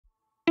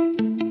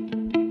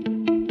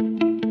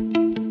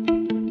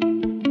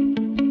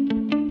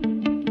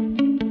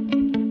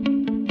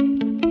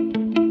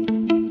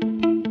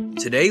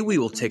Today we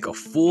will take a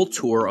full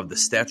tour of the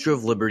Statue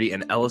of Liberty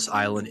and Ellis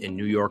Island in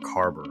New York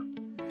Harbor.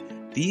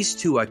 These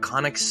two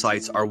iconic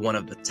sites are one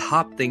of the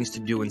top things to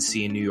do and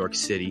see in New York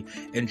City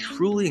and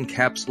truly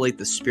encapsulate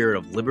the spirit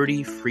of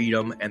liberty,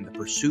 freedom, and the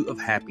pursuit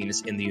of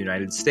happiness in the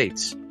United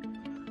States.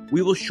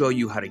 We will show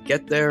you how to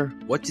get there,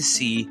 what to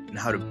see, and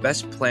how to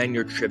best plan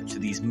your trip to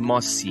these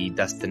must-see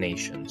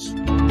destinations.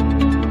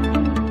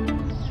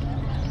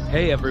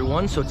 Hey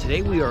everyone, so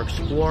today we are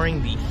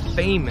exploring the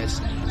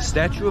famous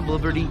Statue of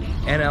Liberty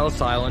and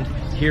Ellis Island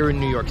here in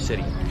New York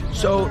City.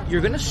 So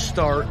you're gonna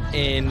start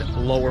in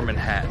Lower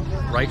Manhattan,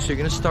 right? So you're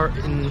gonna start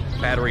in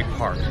Battery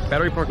Park.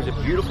 Battery Park is a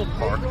beautiful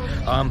park.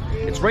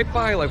 It's right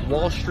by like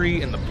Wall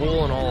Street and the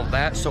Bull and all of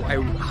that. So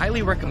I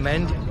highly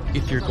recommend,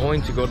 if you're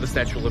going to go to the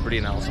Statue of Liberty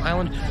and Ellis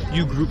Island,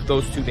 you group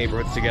those two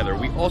neighborhoods together.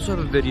 We also have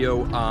a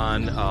video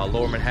on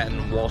Lower Manhattan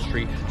and Wall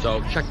Street,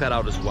 so check that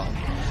out as well.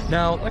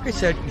 Now, like I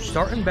said, you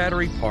start in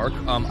Battery Park.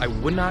 I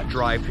would not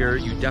drive here.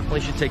 You definitely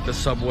should take the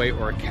subway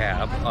or a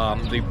cab.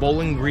 The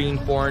Bowling Green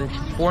 4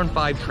 and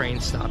 5 train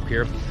stop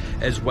here,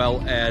 as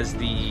well as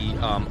the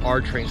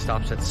R train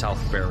stops at South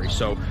Ferry.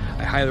 So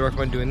I highly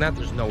recommend doing that.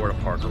 There's nowhere to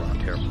park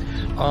around here.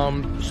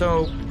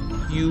 So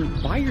you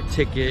buy your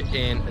ticket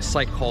in a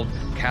site called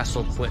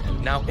Castle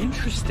Clinton. Now,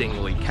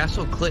 interestingly,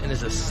 Castle Clinton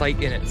is a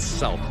site in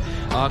itself.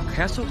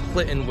 Castle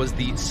Clinton was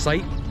the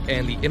site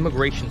and the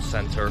immigration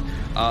center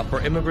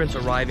for immigrants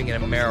arriving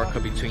in America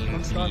between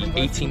the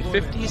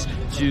 1850s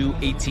to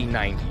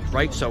 1890,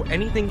 right? So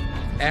anything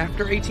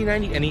after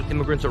 1890, any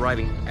immigrants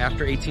arriving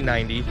after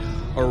 1890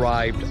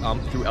 arrived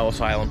through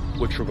Ellis Island,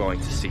 which we're going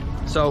to see.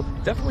 So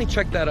definitely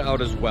check that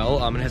out as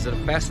well. It has a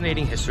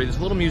fascinating history. There's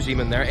a little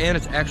museum in there, and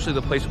it's actually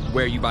the place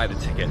where you buy the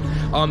ticket.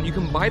 You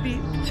can buy the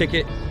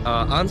ticket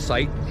on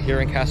site here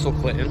in Castle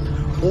Clinton,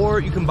 or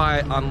you can buy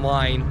it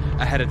online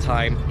ahead of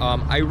time.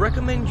 I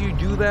recommend you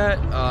do that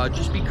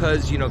just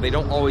because, you know, they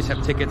don't always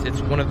have tickets.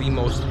 It's one of the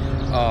most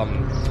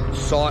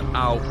sought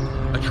out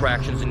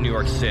attractions in New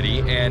York City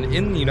and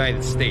in the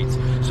United States.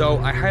 So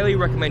I highly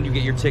recommend you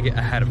get your ticket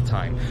ahead of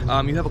time.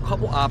 You have a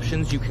couple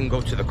options. You can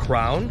go to the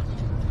crown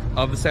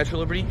of the Statue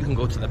of Liberty, you can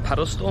go to the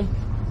pedestal,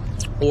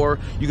 or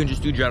you can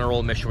just do general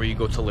admission where you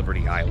go to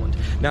Liberty Island.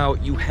 Now,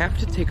 you have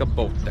to take a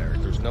boat there.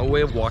 There's no way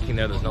of walking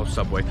there. There's no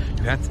subway.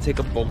 You have to take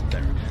a boat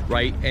there,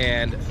 right?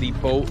 And the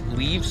boat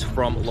leaves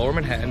from Lower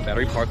Manhattan,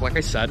 Battery Park, like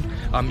I said.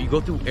 You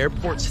go through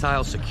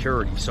airport-style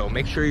security, so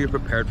make sure you're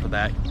prepared for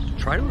that.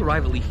 Try to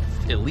arrive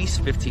at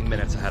least 15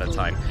 minutes ahead of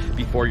time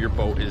before your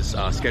boat is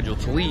scheduled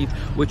to leave,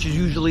 which is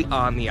usually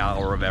on the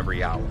hour of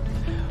every hour.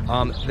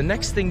 The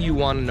next thing you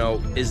want to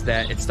know is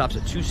that it stops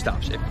at 2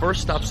 stops. It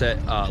first stops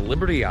at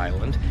Liberty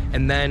Island,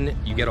 and then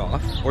you get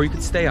off, or you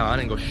could stay on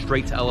and go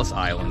straight to Ellis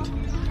Island.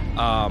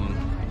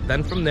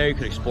 Then from there you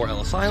could explore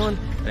Ellis Island,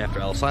 and after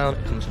Ellis Island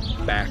it comes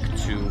back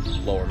to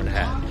Lower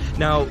Manhattan.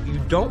 Now, you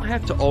don't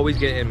have to always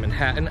get in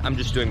Manhattan. I'm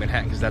just doing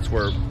Manhattan because that's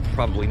where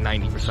probably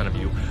 90% of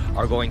you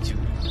are going to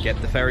get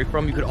the ferry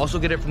from. You could also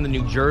get it from the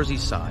New Jersey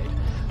side.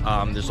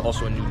 There's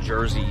also a New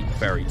Jersey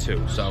ferry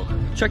too, so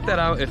check that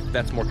out if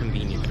that's more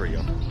convenient for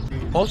you.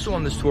 Also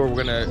on this tour,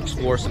 we're going to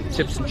explore some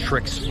tips and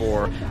tricks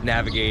for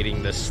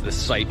navigating this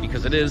site,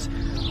 because it is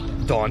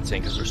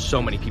daunting because there's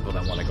so many people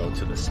that want to go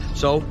to this.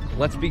 So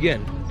let's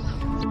begin.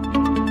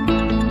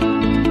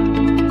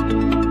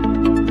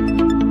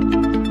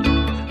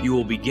 You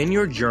will begin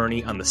your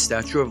journey on the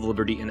Statue of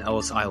Liberty and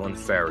Ellis Island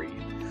ferry.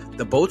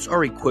 The boats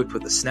are equipped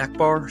with a snack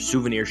bar,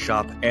 souvenir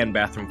shop, and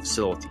bathroom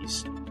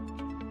facilities.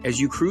 As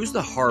you cruise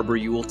the harbor,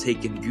 you will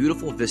take in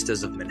beautiful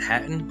vistas of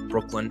Manhattan,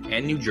 Brooklyn,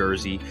 and New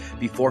Jersey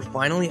before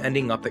finally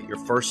ending up at your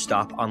first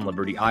stop on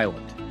Liberty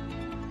Island.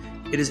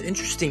 It is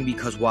interesting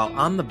because while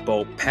on the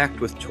boat packed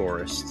with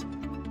tourists,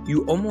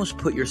 you almost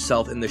put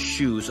yourself in the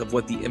shoes of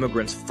what the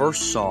immigrants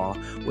first saw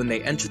when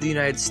they entered the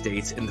United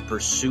States in the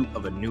pursuit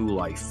of a new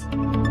life.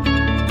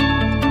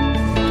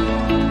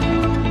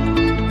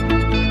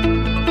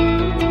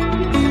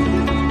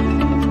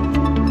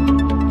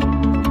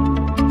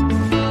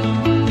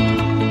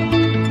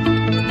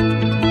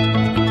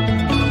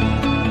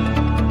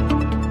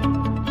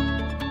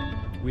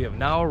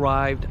 Now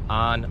arrived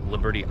on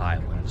Liberty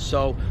Island.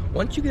 So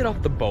once you get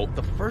off the boat,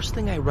 the first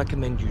thing I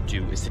recommend you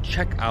do is to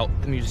check out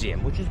the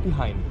museum, which is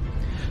behind me.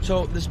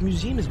 So this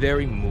museum is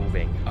very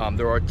moving.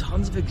 There are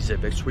tons of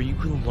exhibits where you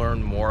can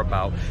learn more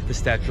about the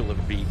Statue of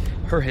Liberty,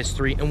 her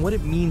history, and what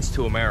it means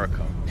to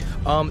America.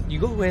 You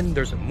go in,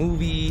 there's a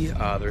movie,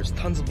 there's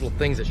tons of little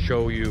things that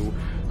show you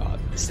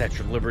the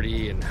Statue of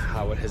Liberty and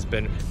how it has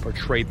been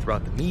portrayed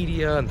throughout the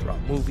media and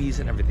throughout movies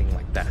and everything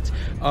like that.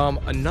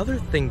 Another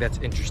thing that's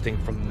interesting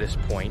from this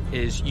point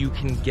is you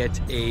can get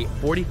a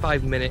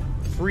 45-minute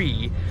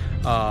free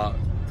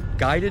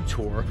guided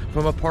tour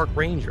from a park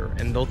ranger,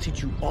 and they'll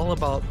teach you all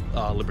about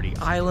Liberty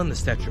Island, the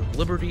Statue of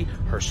Liberty,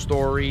 her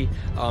story,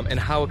 and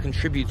how it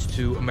contributes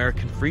to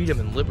American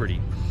freedom and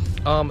liberty.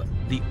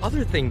 The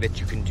other thing that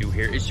you can do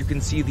here is you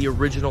can see the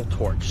original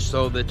torch.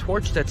 So the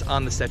torch that's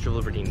on the Statue of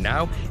Liberty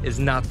now is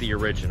not the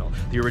original.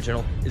 The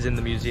original is in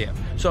the museum.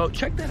 So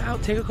check that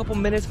out. Take a couple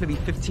minutes, maybe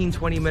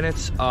 15-20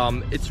 minutes.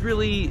 It's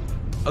really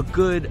a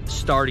good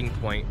starting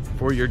point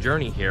for your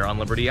journey here on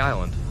Liberty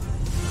Island.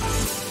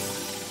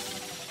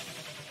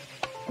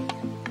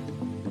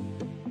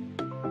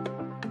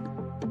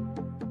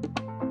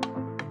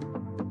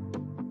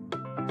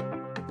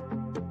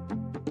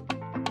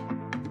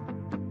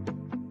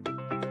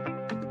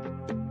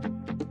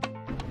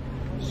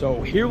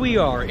 So here we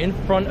are in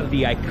front of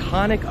the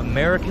iconic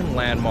American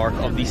landmark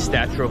of the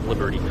Statue of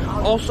Liberty,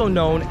 also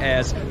known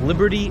as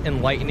Liberty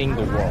Enlightening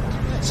the World.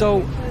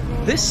 So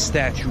this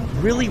statue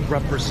really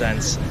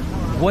represents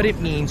what it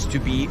means to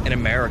be an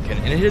American,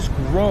 and it has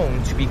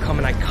grown to become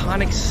an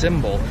iconic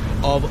symbol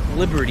of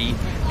liberty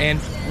and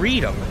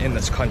freedom in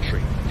this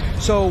country.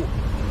 So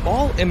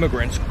all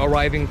immigrants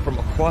arriving from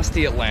across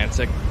the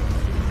Atlantic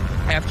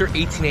after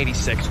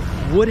 1886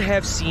 would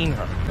have seen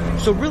her.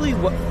 So really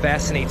what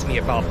fascinates me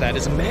about that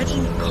is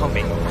imagine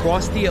coming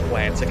across the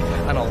Atlantic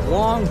on a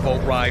long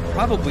boat ride,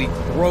 probably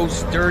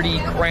gross, dirty,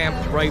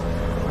 cramped, right?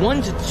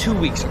 1 to 2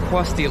 weeks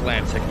across the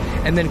Atlantic,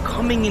 and then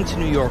coming into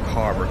New York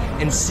Harbor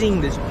and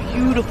seeing this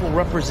beautiful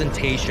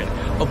representation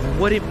of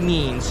what it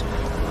means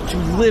to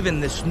live in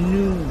this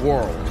new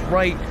world,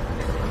 right?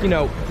 You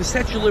know, the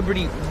Statue of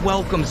Liberty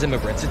welcomes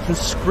immigrants. It's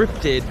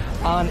inscripted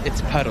on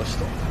its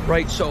pedestal,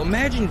 right? So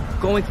imagine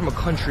going from a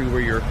country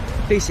where you're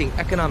facing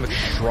economic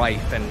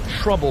strife and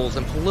troubles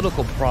and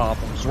political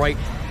problems, right?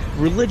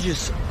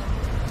 Religious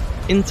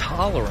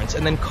intolerance,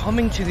 and then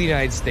coming to the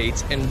United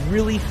States and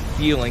really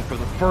feeling for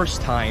the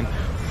first time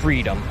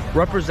freedom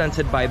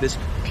represented by this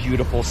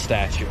beautiful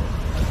statue.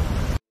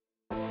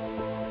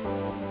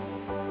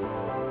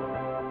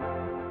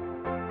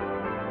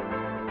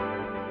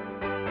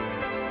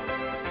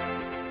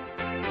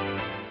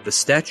 The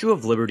Statue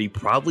of Liberty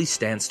proudly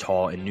stands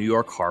tall in New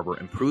York Harbor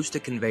and proves to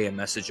convey a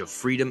message of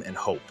freedom and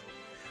hope.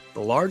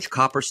 The large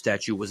copper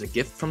statue was a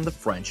gift from the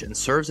French and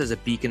serves as a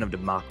beacon of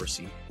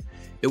democracy.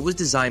 It was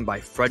designed by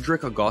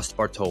Frederick Auguste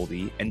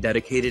Bartholdi and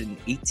dedicated in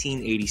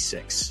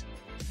 1886.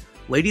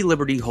 Lady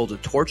Liberty holds a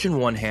torch in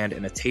one hand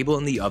and a table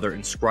in the other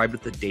inscribed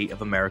with the date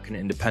of American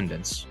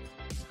independence.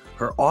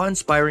 Her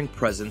awe-inspiring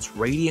presence,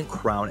 radiant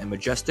crown, and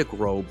majestic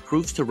robe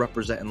proves to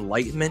represent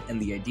enlightenment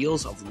and the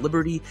ideals of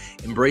liberty,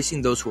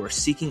 embracing those who are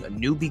seeking a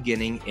new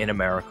beginning in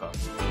America.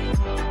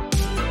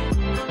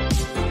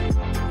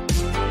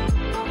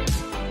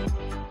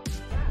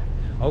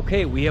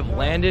 Okay, we have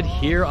landed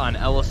here on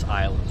Ellis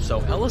Island. So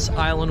Ellis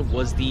Island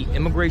was the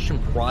immigration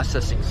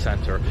processing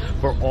center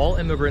for all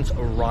immigrants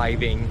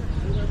arriving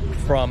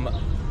from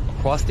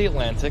across the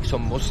Atlantic, so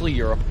mostly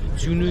Europe,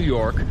 to New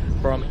York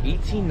from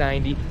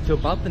 1890 to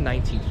about the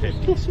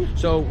 1950s.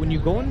 So when you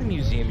go in the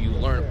museum, you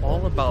learn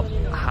all about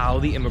how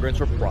the immigrants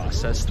were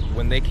processed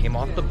when they came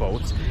off the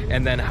boats,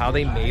 and then how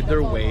they made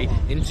their way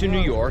into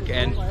New York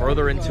and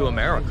further into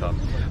America.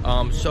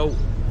 So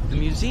the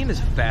museum is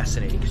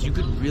fascinating because you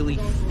could really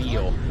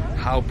feel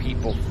how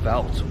people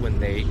felt when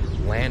they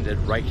landed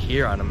right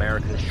here on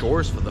American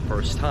shores for the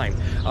first time.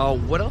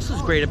 What else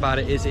is great about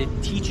it is it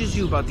teaches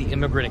you about the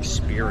immigrant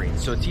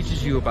experience. So it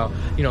teaches you about,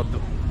 you know,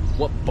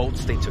 what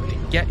boats they took to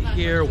get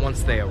here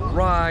once they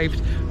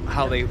arrived,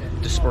 how they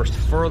dispersed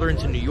further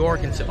into New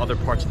York, into other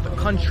parts of the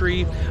country.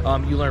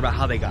 You learn about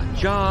how they got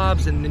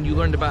jobs, and then you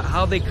learned about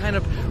how they kind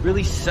of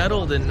really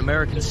settled in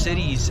American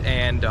cities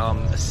and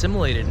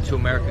assimilated into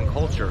American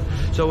culture.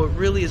 So it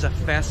really is a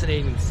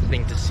fascinating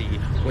thing to see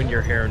when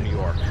you're here in New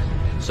York.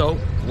 So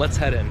let's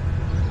head in.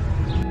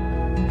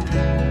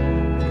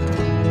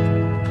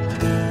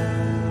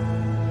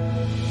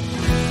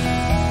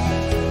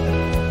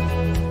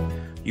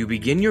 You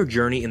begin your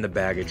journey in the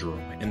baggage room,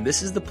 and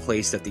this is the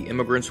place that the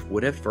immigrants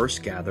would have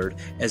first gathered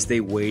as they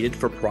waited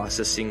for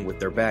processing with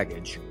their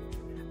baggage.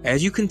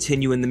 As you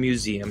continue in the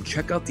museum,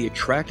 check out the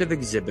attractive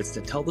exhibits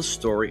that tell the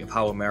story of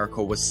how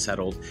America was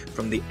settled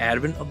from the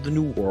advent of the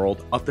New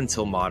World up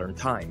until modern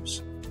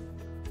times.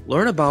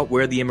 Learn about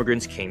where the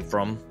immigrants came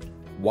from,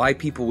 why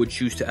people would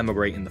choose to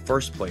emigrate in the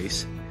first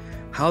place,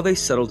 how they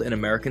settled in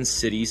American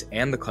cities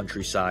and the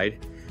countryside,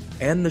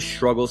 and the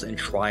struggles and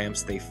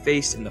triumphs they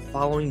faced in the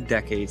following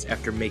decades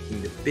after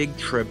making the big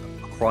trip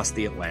across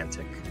the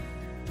Atlantic.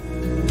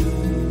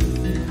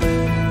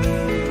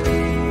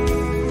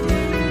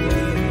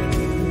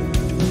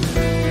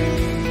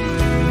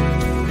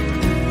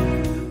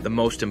 The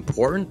most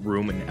important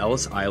room in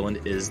Ellis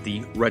Island is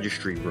the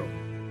registry room.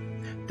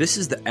 This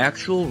is the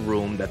actual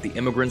room that the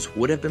immigrants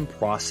would have been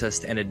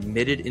processed and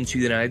admitted into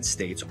the United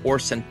States or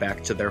sent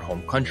back to their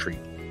home country.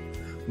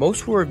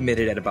 Most were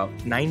admitted at about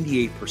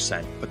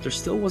 98%, but there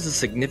still was a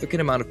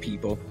significant amount of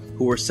people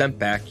who were sent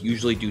back,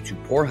 usually due to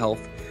poor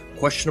health,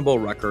 questionable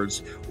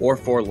records, or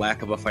for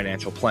lack of a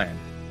financial plan.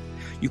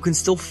 You can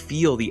still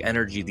feel the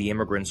energy the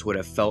immigrants would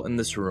have felt in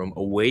this room,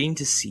 awaiting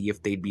to see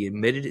if they'd be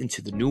admitted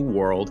into the new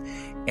world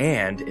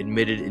and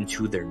admitted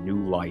into their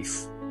new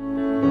life.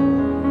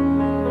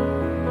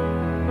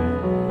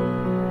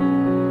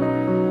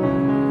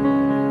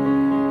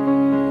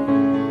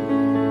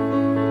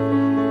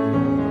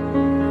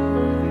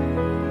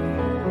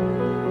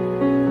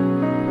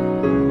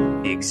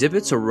 The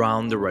exhibits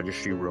around the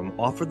registry room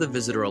offer the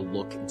visitor a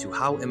look into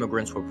how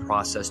immigrants were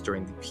processed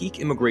during the peak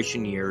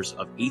immigration years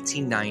of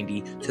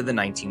 1890 to the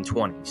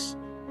 1920s.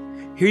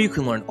 Here you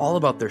can learn all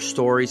about their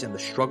stories and the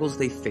struggles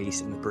they face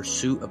in the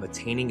pursuit of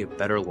attaining a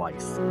better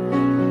life.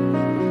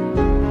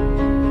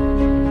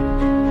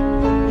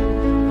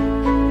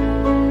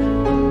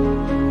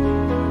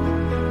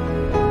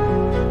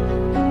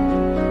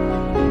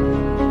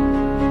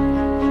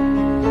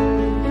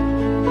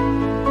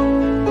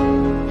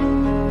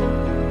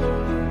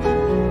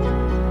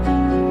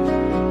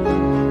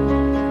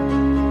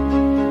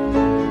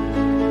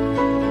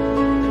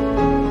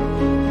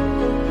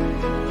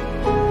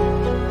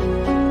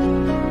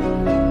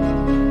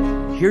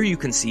 Here you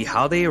can see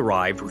how they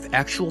arrived with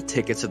actual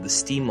tickets of the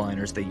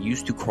steamliners they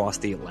used to cross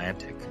the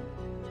Atlantic.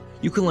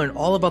 You can learn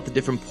all about the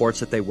different ports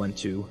that they went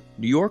to.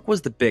 New York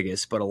was the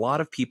biggest, but a lot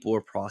of people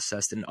were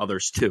processed in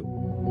others too.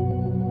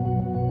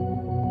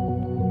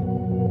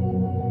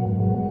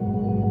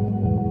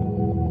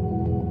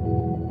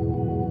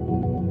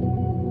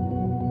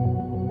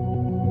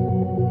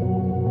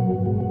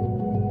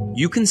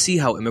 You can see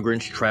how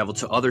immigrants traveled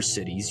to other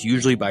cities,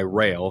 usually by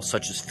rail,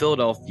 such as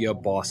Philadelphia,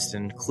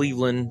 Boston,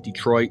 Cleveland,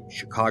 Detroit,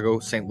 Chicago,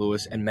 St.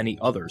 Louis, and many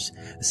others,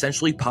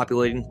 essentially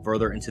populating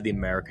further into the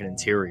American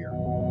interior.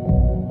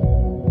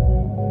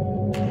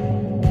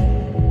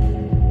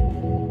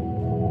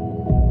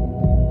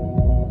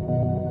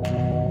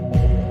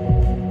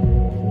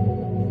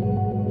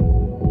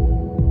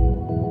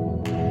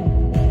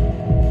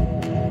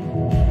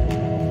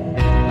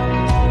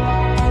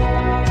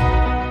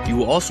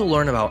 Also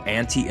learn about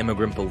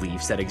anti-immigrant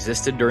beliefs that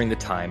existed during the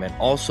time and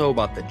also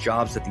about the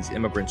jobs that these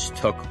immigrants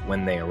took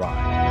when they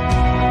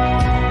arrived.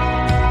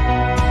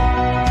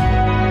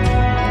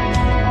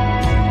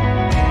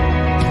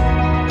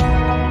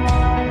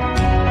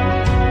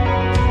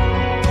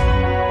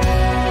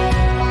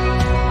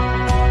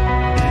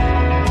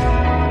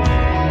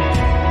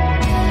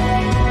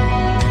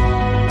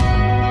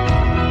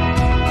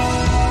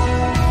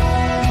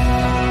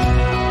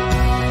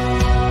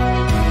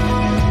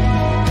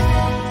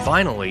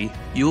 Finally,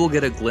 you will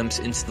get a glimpse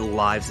into the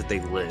lives that they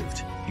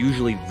lived,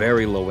 usually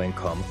very low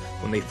income,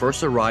 when they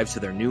first arrived to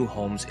their new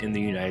homes in the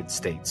United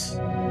States.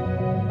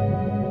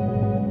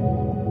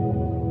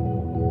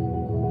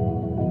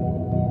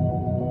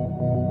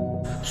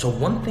 So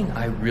one thing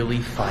I really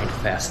find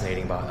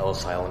fascinating about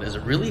Ellis Island is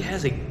it really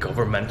has a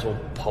governmental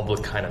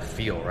public kind of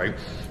feel, right?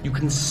 You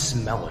can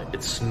smell it.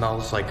 It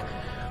smells like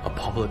a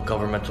public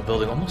governmental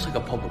building, almost like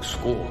a public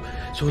school.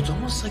 So it's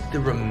almost like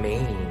the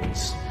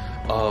remains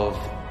of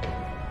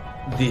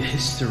the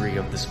history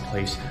of this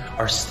place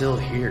are still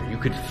here. You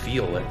could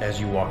feel it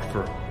as you walk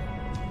through.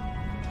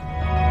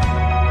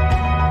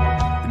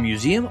 The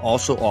museum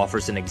also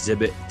offers an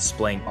exhibit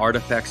displaying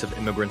artifacts of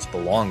immigrants'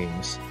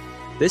 belongings.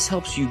 This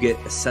helps you get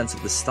a sense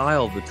of the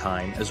style of the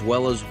time as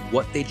well as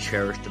what they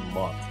cherished and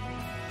loved.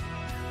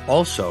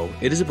 Also,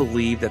 it is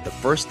believed that the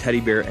first teddy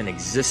bear in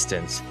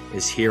existence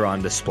is here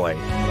on display.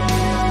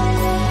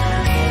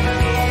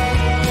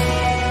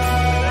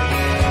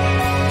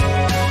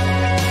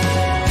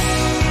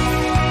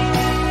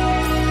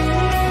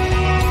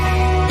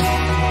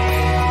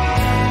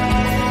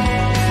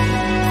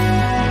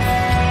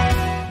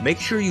 Make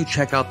sure you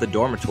check out the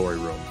dormitory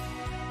room.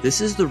 This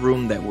is the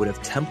room that would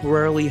have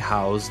temporarily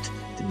housed,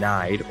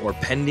 denied, or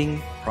pending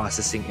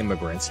processing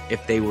immigrants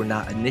if they were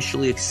not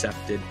initially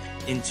accepted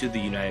into the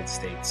United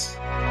States.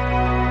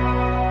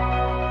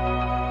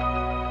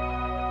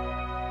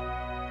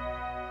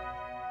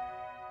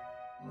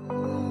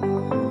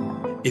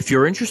 If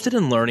you're interested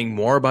in learning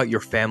more about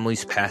your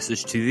family's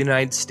passage to the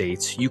United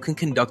States, you can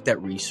conduct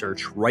that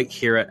research right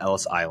here at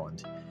Ellis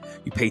Island.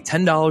 You pay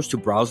 $10 to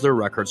browse their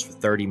records for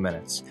 30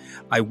 minutes.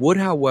 I would,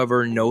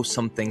 however, know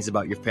some things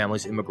about your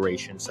family's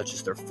immigration, such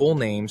as their full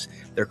names,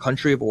 their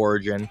country of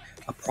origin,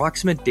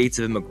 approximate dates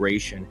of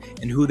immigration,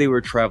 and who they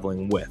were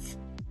traveling with.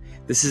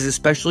 This is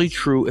especially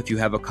true if you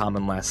have a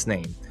common last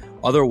name.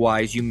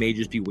 Otherwise, you may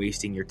just be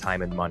wasting your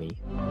time and money.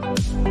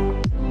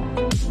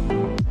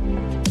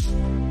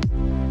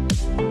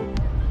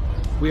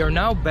 We are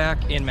now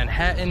back in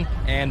Manhattan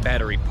and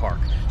Battery Park.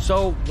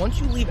 So once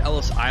you leave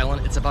Ellis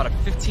Island, it's about a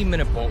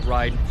 15-minute boat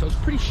ride, so it's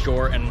pretty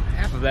short, and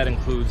half of that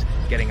includes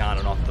getting on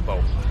and off the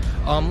boat.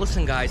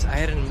 Listen guys, I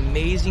had an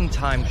amazing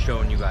time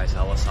showing you guys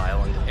Ellis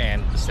Island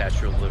and the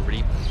Statue of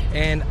Liberty,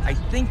 and I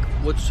think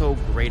what's so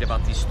great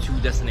about these two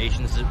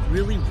destinations is it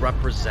really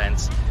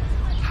represents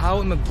how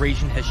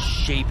immigration has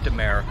shaped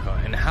America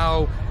and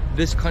how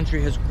this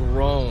country has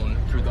grown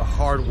through the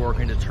hard work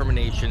and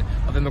determination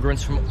of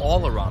immigrants from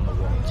all around the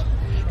world.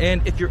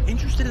 And if you're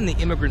interested in the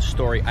immigrant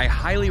story, I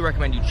highly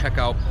recommend you check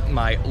out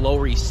my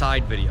Lower East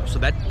Side video. So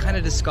that kind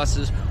of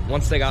discusses,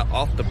 once they got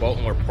off the boat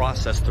and were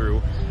processed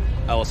through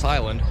Ellis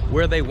Island,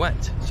 where they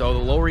went. So the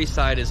Lower East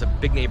Side is a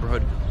big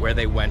neighborhood where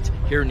they went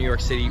here in New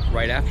York City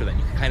right after that.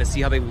 You can kind of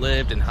see how they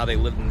lived and how they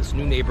lived in this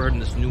new neighborhood, in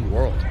this new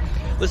world.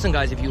 Listen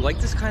guys, if you like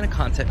this kind of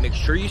content, make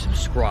sure you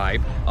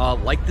subscribe,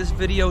 like this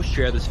video,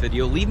 share this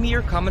video, leave me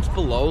your comments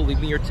below, leave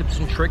me your tips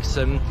and tricks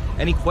and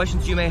any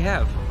questions you may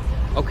have.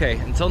 Okay,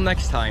 until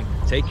next time,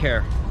 take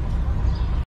care.